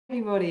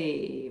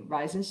Everybody,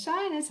 rise and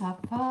shine, it's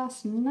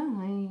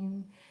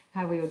 9:30.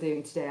 How are we all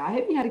doing today? I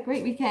hope you had a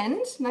great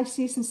weekend. Nice to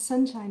see some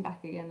sunshine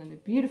back again and a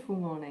beautiful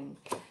morning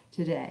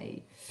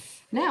today.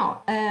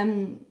 Now,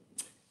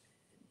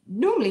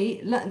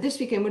 normally this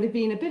weekend would have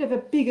been a bit of a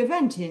big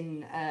event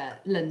in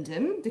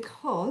London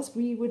because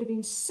we would have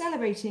been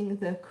celebrating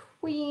the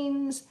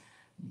Queen's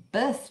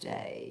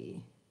birthday.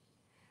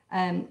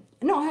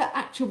 Not her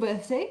actual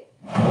birthday,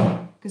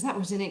 because that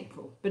was in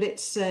April, but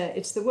it's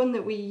the one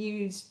that we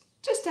used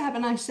just to have a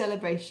nice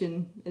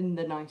celebration in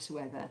the nice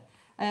weather.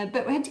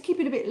 But we had to keep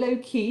it a bit low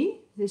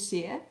key this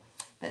year.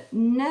 But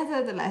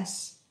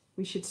nevertheless,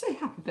 we should say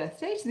happy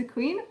birthday to the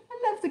Queen.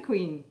 I love the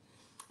Queen.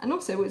 And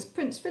also it was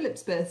Prince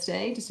Philip's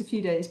birthday just a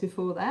few days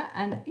before that,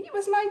 and he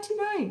was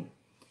 99.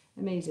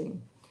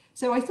 Amazing.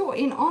 So I thought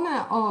in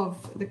honour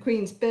of the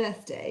Queen's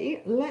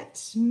birthday,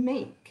 let's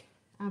make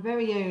our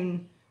very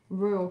own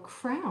royal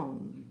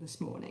crown this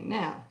morning.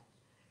 Now,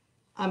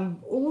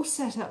 I'm all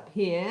set up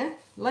here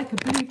like a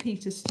Blue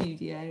Peter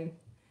studio,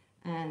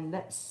 and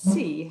let's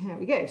see how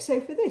we go.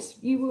 So for this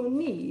you will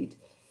need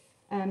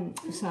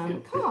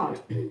some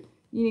card. You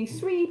need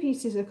 3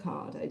 pieces of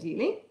card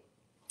ideally,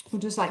 or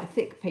just like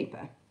thick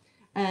paper.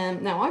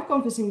 Now I've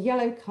gone for some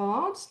yellow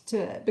cards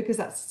because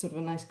that's sort of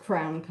a nice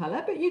crown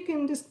colour, but you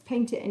can just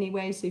paint it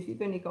anyway, so if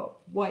you've only got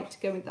white to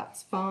go with,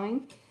 that's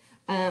fine.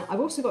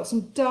 I've also got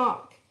some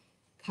dark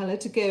colour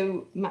to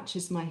go,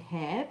 matches my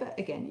hair, but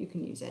again you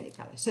can use any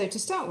colour. So to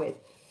start with,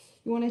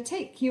 you want to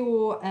take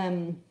your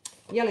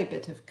yellow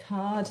bit of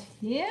card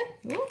here.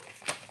 Oh,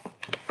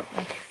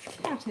 the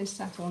cat is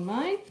sat on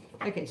mine.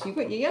 Okay, so you've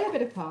got your yellow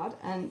bit of card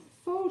and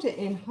fold it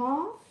in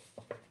half,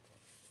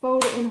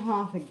 fold it in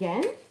half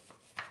again,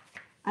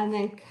 and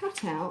then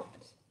cut out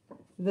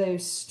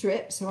those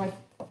strips. So I've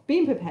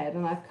been prepared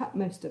and I've cut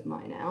most of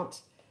mine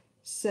out.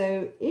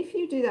 So if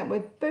you do that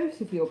with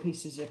both of your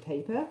pieces of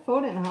paper,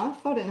 fold it in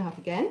half, fold it in half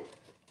again,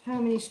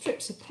 how many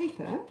strips of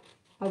paper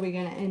are we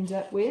going to end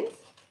up with?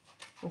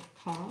 Of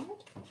card?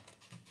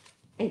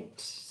 8.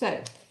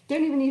 So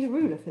don't even need a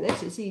ruler for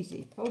this, it's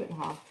easy. Fold it in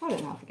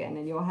half again,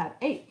 and you'll have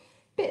 8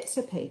 bits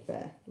of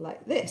paper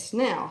like this.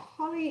 Now,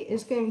 Holly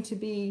is going to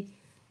be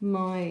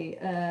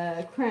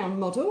my crown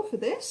model for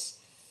this.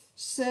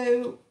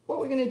 So what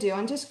we're going to do,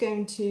 I'm just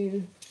going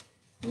to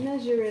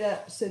measure it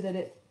up so that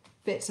it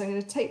fits. I'm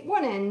going to take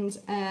one end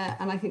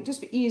and I think just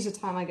for ease of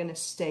time I'm going to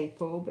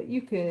staple, but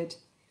you could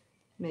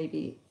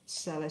maybe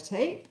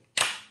sellotape.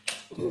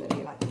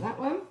 Really like that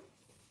one.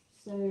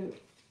 So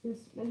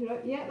just measure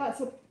up. Yeah,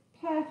 that's a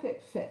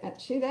perfect fit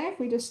actually there. If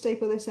we just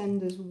staple this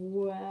end as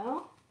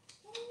well.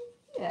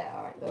 Yeah,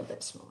 all right, a little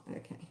bit small.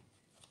 Okay.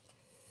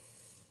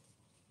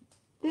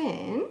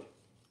 Then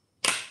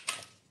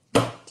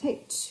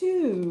take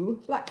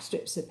 2 black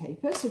strips of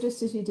paper, so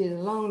just as you did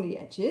along the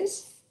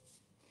edges.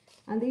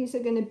 And these are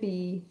going to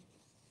be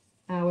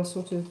our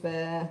sort of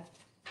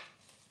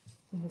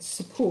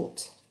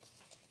support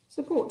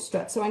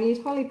strut. So I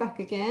need Holly back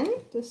again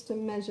just to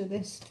measure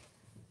this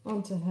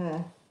onto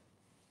her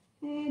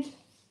head.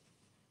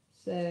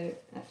 So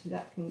actually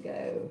that can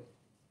go,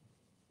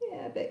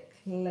 yeah, a bit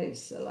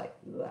closer like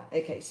that.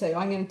 Okay, so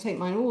I'm going to take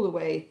mine all the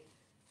way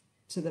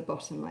to the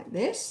bottom like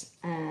this.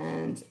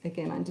 And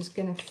again, I'm just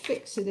going to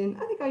fix it in.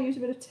 I think I'll use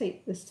a bit of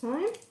tape this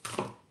time.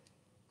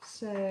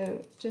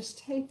 So just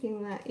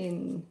taping that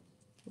in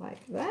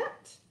like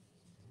that.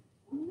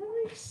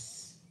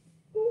 Nice.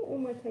 Ooh, all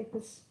my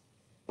paper's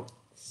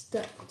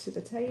stuck to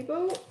the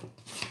table.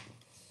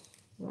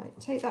 Right,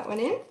 take that one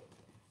in.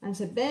 And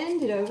so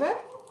bend it over,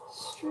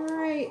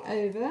 straight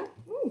over.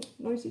 Ooh,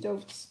 noisy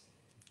dogs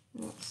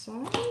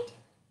outside.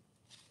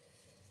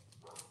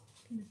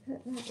 Gonna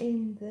put that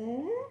in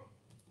there.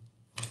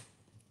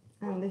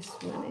 And this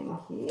one in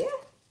here.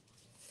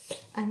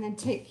 And then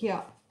take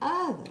your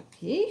other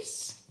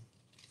piece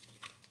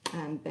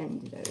and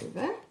bend it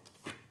over.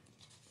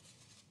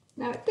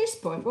 Now at this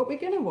point what we're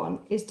going to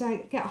want is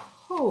to get a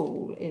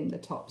hole in the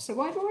top.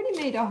 So I've already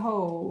made a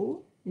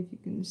hole, if you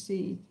can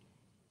see,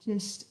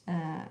 just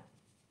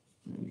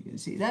you can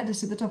see that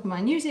just at the top of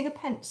mine, using a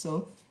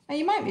pencil. Now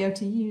you might be able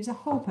to use a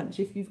hole punch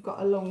if you've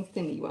got a long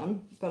thinny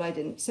one, but I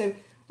didn't. So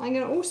I'm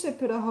going to also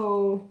put a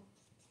hole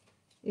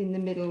in the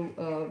middle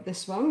of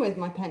this one with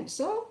my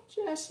pencil,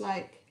 just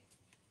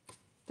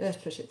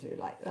push it through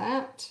like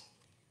that.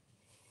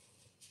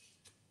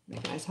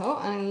 Make a nice hole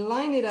and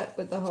line it up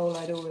with the hole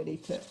I'd already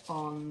put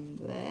on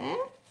there.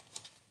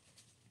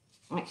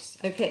 Nice.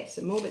 Okay,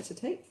 some more bits of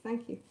tape.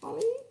 Thank you,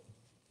 Holly.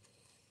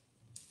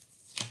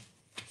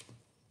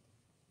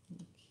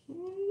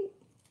 Okay,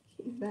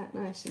 keep that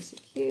nice and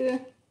secure.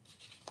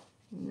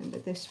 And then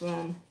with this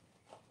one,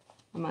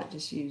 I might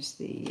just use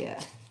the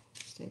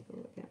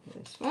staple again for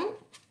this one.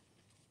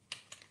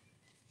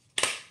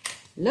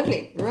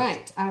 Lovely.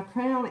 Right, our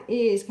crown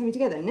is coming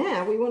together.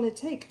 Now we want to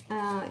take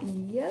our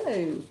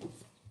yellow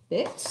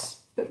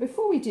bits, but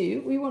before we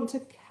do, we want to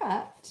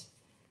cut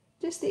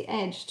just the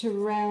edge to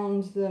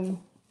round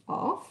them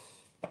off.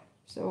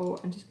 So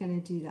I'm just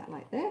going to do that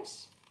like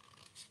this.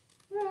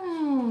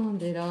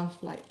 Round it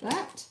off like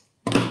that.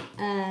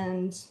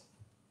 And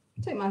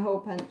take my hole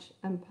punch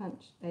and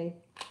punch a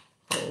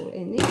hole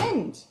in the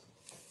end.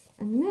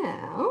 And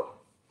now,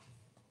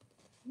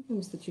 here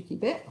comes the tricky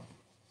bit,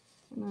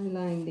 and I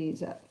line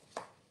these up.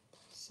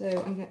 So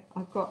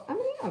I've got, how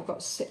many? I've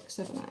got 6,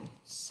 haven't I?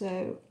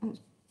 So let's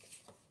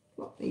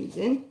plop these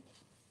in.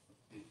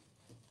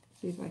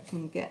 See if I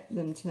can get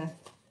them to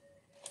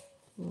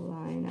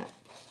line up.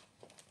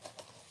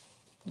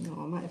 No,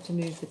 I might have to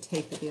move the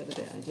tape of the other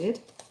bit I did.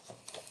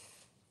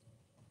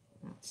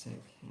 That's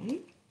okay.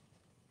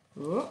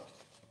 Whoop.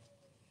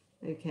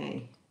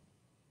 Okay.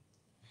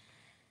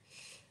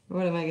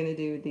 What am I going to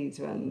do with these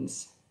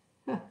ones?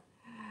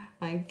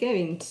 I'm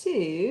going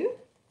to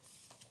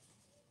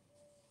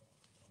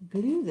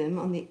glue them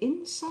on the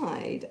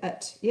inside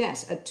at,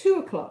 yes, at 2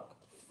 o'clock.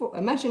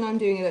 Imagine I'm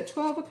doing it at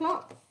 12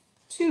 o'clock,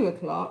 2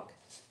 o'clock,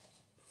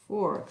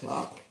 4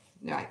 o'clock.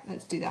 Right,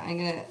 let's do that. I'm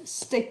going to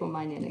staple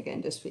mine in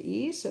again just for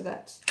ease. So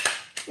that's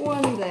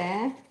one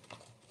there,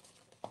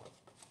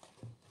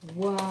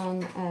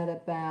 one at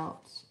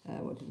about,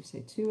 what did we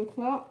say, 2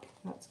 o'clock.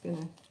 That's going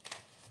to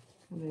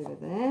come over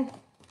there.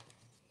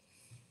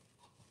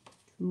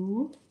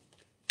 2.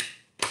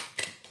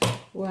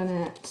 One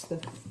at the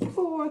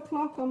 4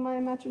 o'clock on my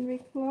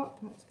imaginary clock.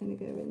 That's going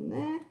to go in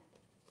there.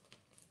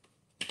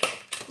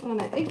 One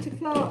at 8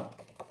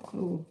 o'clock.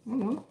 Oh,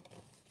 hang on.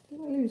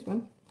 Did I lose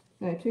one?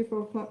 No, 2,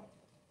 4 o'clock.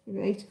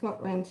 8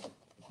 o'clock round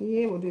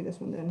here. We'll do this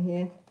one down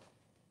here.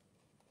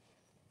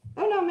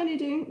 Oh no, I'm only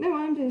doing, no,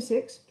 I'm doing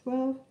 6,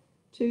 12,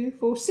 2,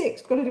 4,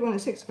 6. Got to do one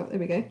at 6 o'clock. There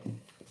we go.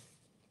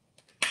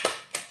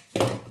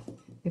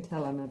 You can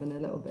tell I'm having a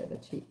little bit of a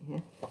cheat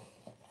here.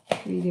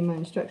 Reading my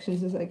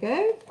instructions as I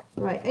go.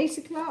 Right, 8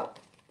 o'clock.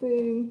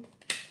 Boom.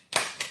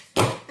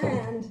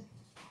 And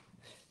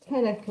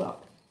 10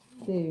 o'clock.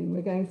 Boom.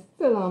 We're going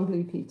full on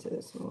Blue Peter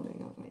this morning,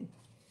 aren't we?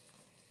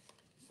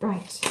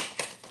 Right.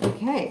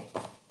 Okay.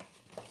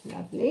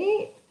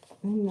 Lovely.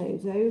 Bring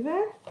those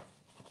over.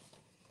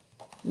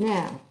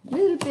 Now, a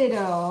little bit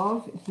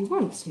of, if you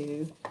want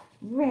to,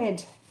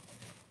 red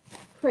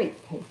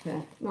crepe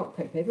paper. Not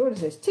crepe paper, what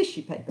is this?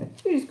 Tissue paper.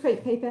 Use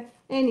crepe paper,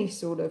 any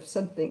sort of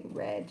something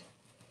red,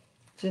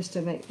 just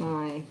to make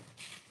my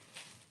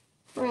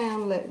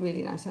crown look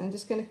really nice. And I'm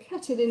just going to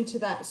cut it into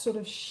that sort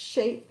of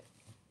shape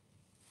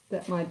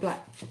that my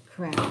black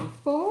crown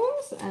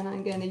forms. And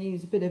I'm going to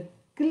use a bit of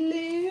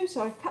glue.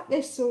 So I've cut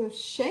this sort of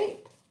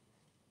shape.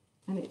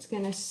 And it's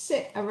going to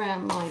sit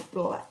around my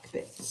black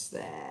bits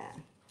there.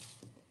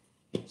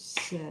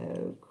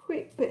 So,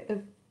 quick bit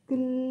of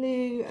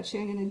glue.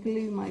 Actually, I'm going to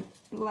glue my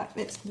black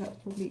bits because that's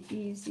probably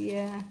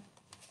easier.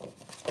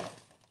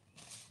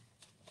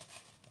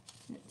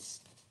 Let's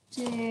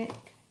stick.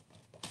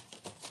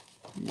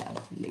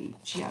 Lovely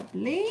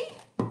jubbly.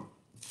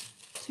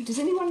 So, does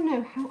anyone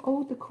know how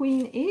old the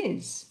Queen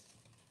is?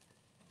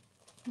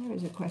 There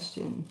is a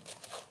question.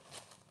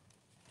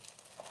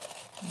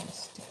 Let's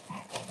stick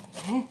that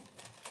in there.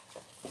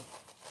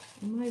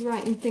 Am I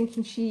right in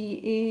thinking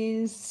she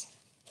is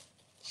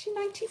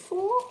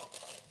 94?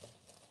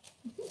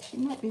 I think she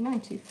might be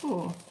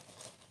 94.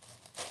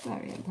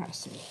 Very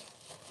impressive.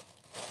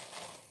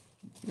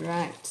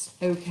 Right,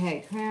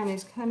 okay, crown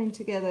is coming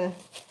together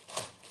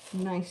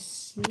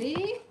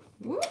nicely.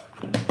 Whoop.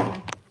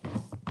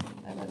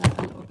 Lower that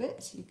a little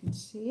bit so you can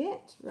see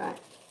it. Right,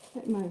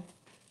 put my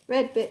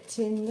red bits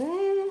in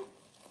there.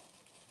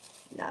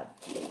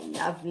 Lovely,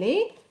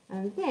 lovely.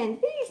 And then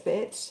these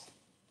bits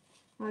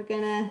are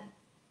gonna,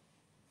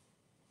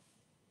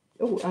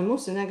 oh, I'm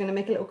also now going to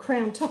make a little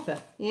crown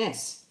topper.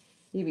 Yes,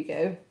 here we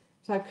go.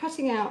 So I'm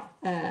cutting out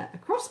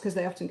across because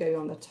they often go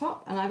on the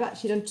top, and I've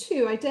actually done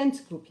 2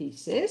 identical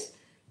pieces.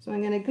 So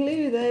I'm going to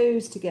glue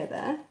those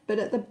together, but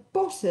at the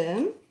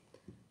bottom,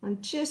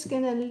 I'm just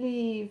going to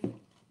leave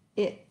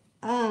it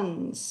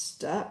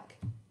unstuck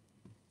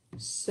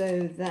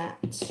so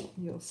that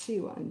you'll see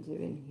what I'm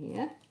doing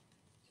here.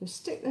 So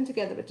stick them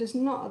together, but just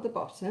not at the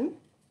bottom.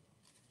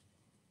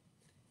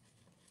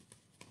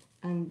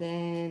 And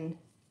then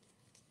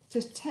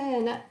just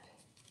turn up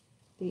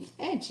the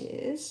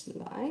edges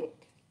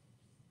like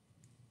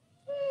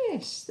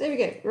this. There we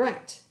go.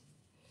 Right.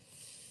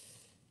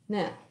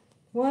 Now,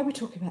 why are we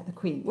talking about the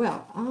Queen?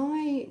 Well,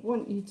 I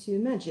want you to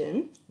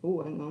imagine,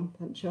 oh, hang on,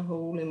 punch a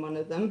hole in one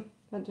of them.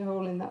 Punch a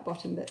hole in that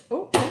bottom bit.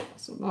 Oh,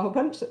 that's not my hole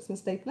punch, that's my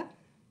stapler.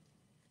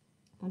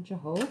 Punch a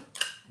hole. And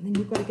then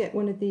you've got to get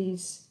one of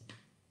these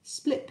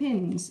split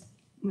pins,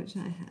 which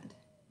I had.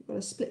 You've got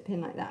a split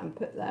pin like that and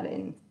put that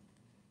in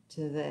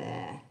to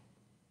there.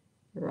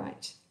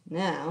 Right,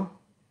 now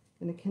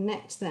I'm going to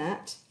connect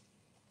that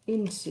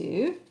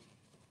into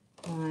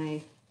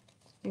my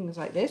things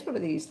like this. What are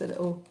these, the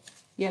little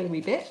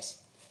yellowy bits?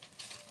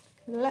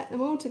 Collect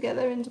them all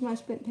together into my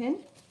split pin.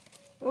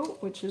 Oh,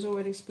 which is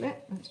already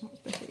split. Let's not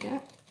split it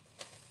yet.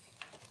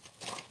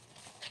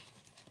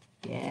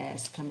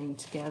 Yes, coming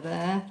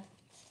together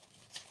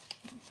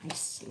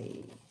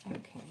nicely.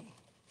 Okay,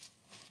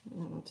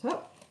 and on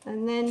top.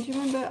 And then, do you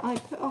remember I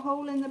put a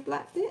hole in the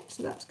black bit?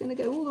 So that's going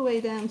to go all the way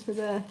down to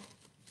the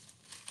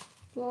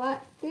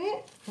black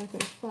bit. If I can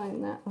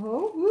find that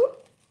hole.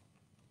 Whoop.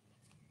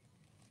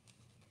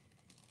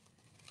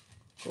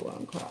 Go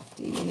on,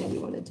 Crafty, you know you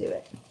want to do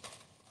it.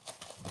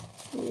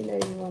 You know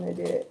you want to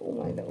do it. All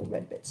my little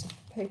red bits are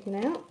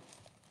poking out.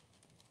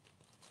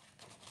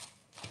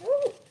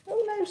 Oh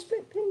no,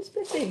 split pin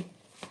splitting.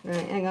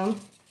 Right, hang on.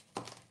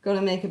 Got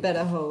to make a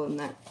better hole than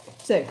that.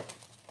 So,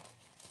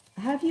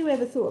 have you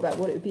ever thought about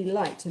what it would be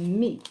like to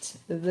meet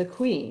the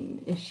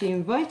Queen if she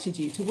invited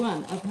you to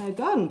one of her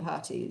garden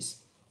parties?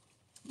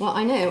 Well,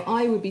 I know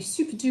I would be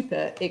super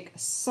duper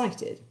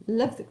excited,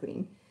 love the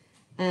Queen,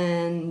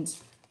 and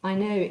I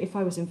know if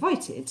I was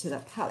invited to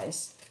that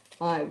palace,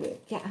 I would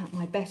get out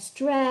my best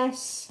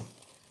dress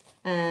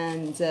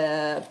and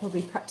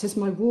probably practice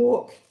my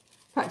walk,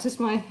 practice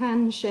my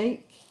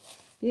handshake,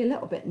 be a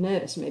little bit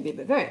nervous maybe,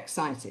 but very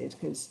excited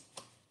because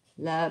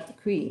love the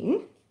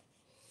Queen.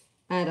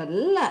 And I'd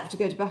love to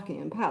go to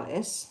Buckingham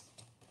Palace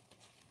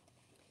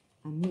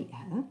and meet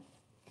her.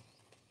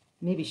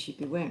 Maybe she'd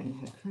be wearing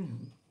her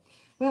crown.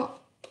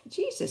 Well,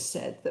 Jesus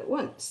said that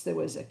once there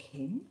was a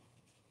king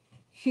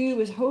who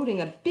was holding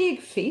a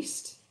big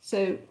feast.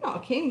 So not a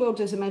king, we'll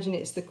just imagine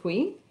it's the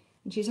Queen.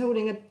 And she's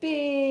holding a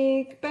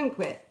big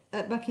banquet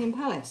at Buckingham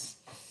Palace.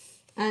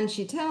 And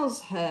she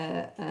tells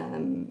her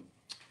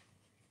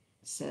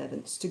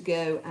servants to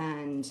go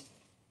and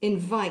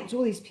invite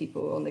all these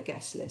people on the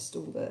guest list,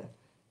 all the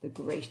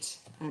great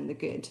and the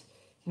good.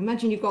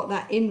 Imagine you got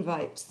that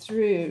invite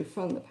through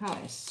from the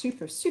palace.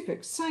 Super, super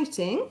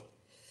exciting.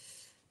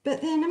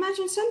 But then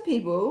imagine some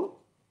people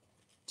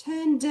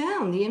turned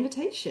down the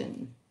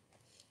invitation.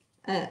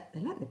 They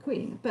like the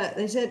Queen, but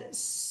they said,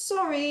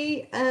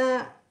 sorry,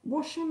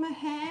 washing my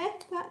hair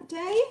that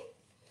day.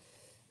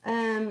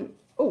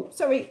 Oh,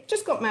 sorry,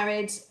 just got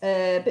married,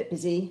 a bit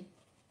busy.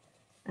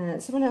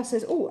 Someone else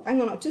says, oh,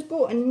 hang on, I've just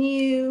bought a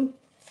new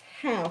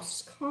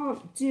house.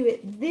 Can't do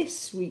it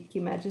this week,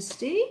 Your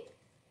Majesty.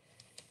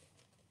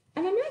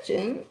 And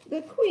imagine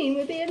the Queen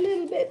would be a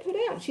little bit put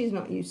out. She's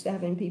not used to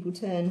having people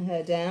turn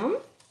her down.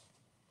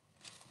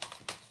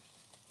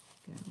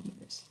 Go on with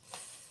this.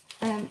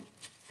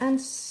 And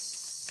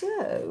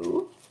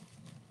so,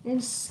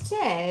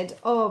 instead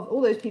of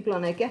all those people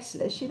on her guest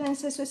list, she then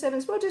says to her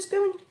servants, well, just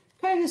go and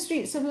go in the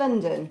streets of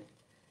London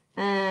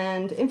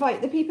and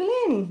invite the people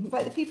in.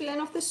 Invite the people in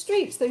off the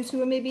streets, those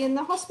who are maybe in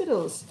the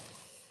hospitals,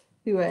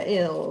 who are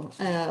ill,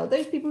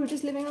 those people who are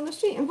just living on the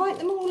street. Invite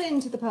them all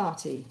into the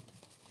party.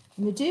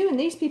 And they do, and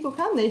these people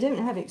come, they don't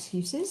have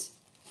excuses.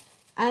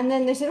 And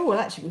then they said, oh, well,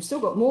 actually, we've still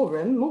got more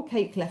room, more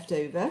cake left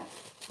over.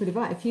 Could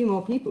invite a few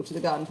more people to the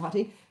garden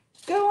party.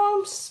 Go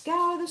on,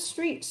 scour the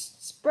streets,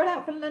 spread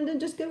out from London,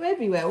 just go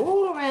everywhere,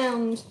 all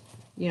around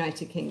the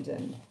United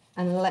Kingdom,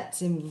 and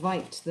let's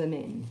invite them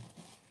in.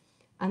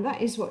 And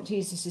that is what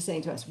Jesus is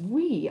saying to us.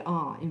 We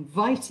are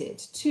invited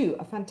to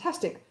a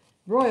fantastic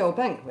royal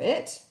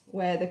banquet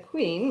where the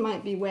Queen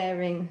might be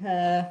wearing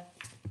her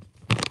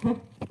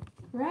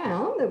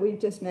crown that we've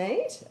just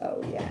made.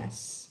 Oh,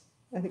 yes.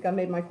 I think I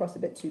made my cross a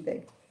bit too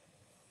big.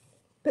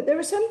 But there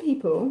are some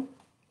people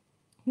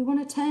who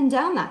want to turn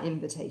down that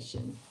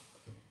invitation.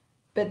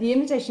 But the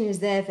invitation is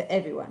there for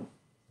everyone.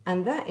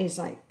 And that is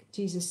like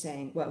Jesus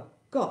saying, well,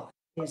 God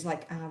is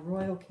like our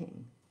royal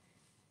king.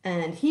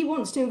 And he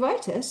wants to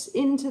invite us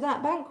into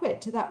that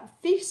banquet, to that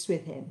feast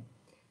with him.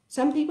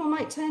 Some people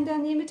might turn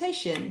down the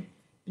invitation,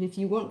 but if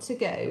you want to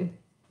go,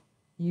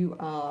 you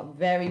are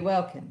very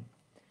welcome.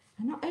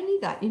 And not only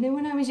that, you know,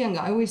 when I was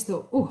younger, I always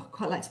thought, oh, I'd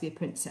quite like to be a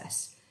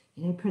princess.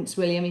 You know, Prince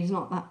William, he's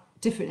not that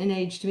different in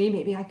age to me.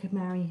 Maybe I could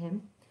marry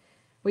him.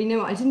 Well, you know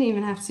what? I didn't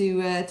even have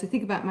to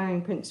think about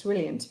marrying Prince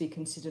William to be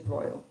considered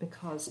royal,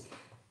 because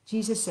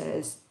Jesus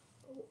says,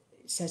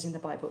 it says in the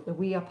Bible, that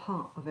we are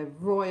part of a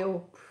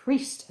royal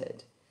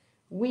priesthood.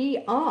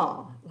 We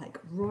are like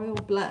royal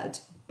blood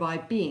by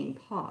being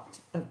part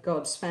of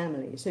God's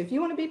family. So if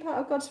you want to be part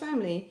of God's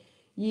family,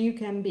 you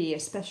can be a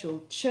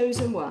special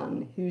chosen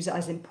one who's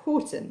as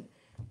important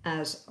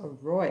as a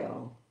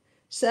royal.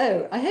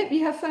 So I hope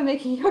you have fun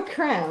making your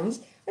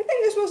crowns. I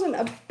think this wasn't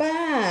a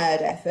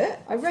bad effort.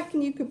 I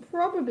reckon you could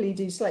probably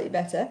do slightly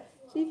better.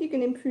 See if you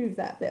can improve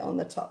that bit on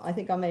the top. I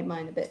think I made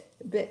mine a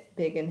bit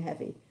big and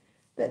heavy.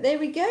 But there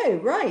we go.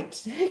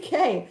 Right.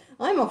 Okay.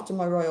 I'm off to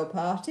my royal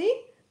party,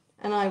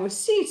 and I will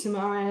see you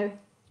tomorrow.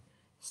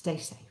 Stay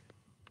safe.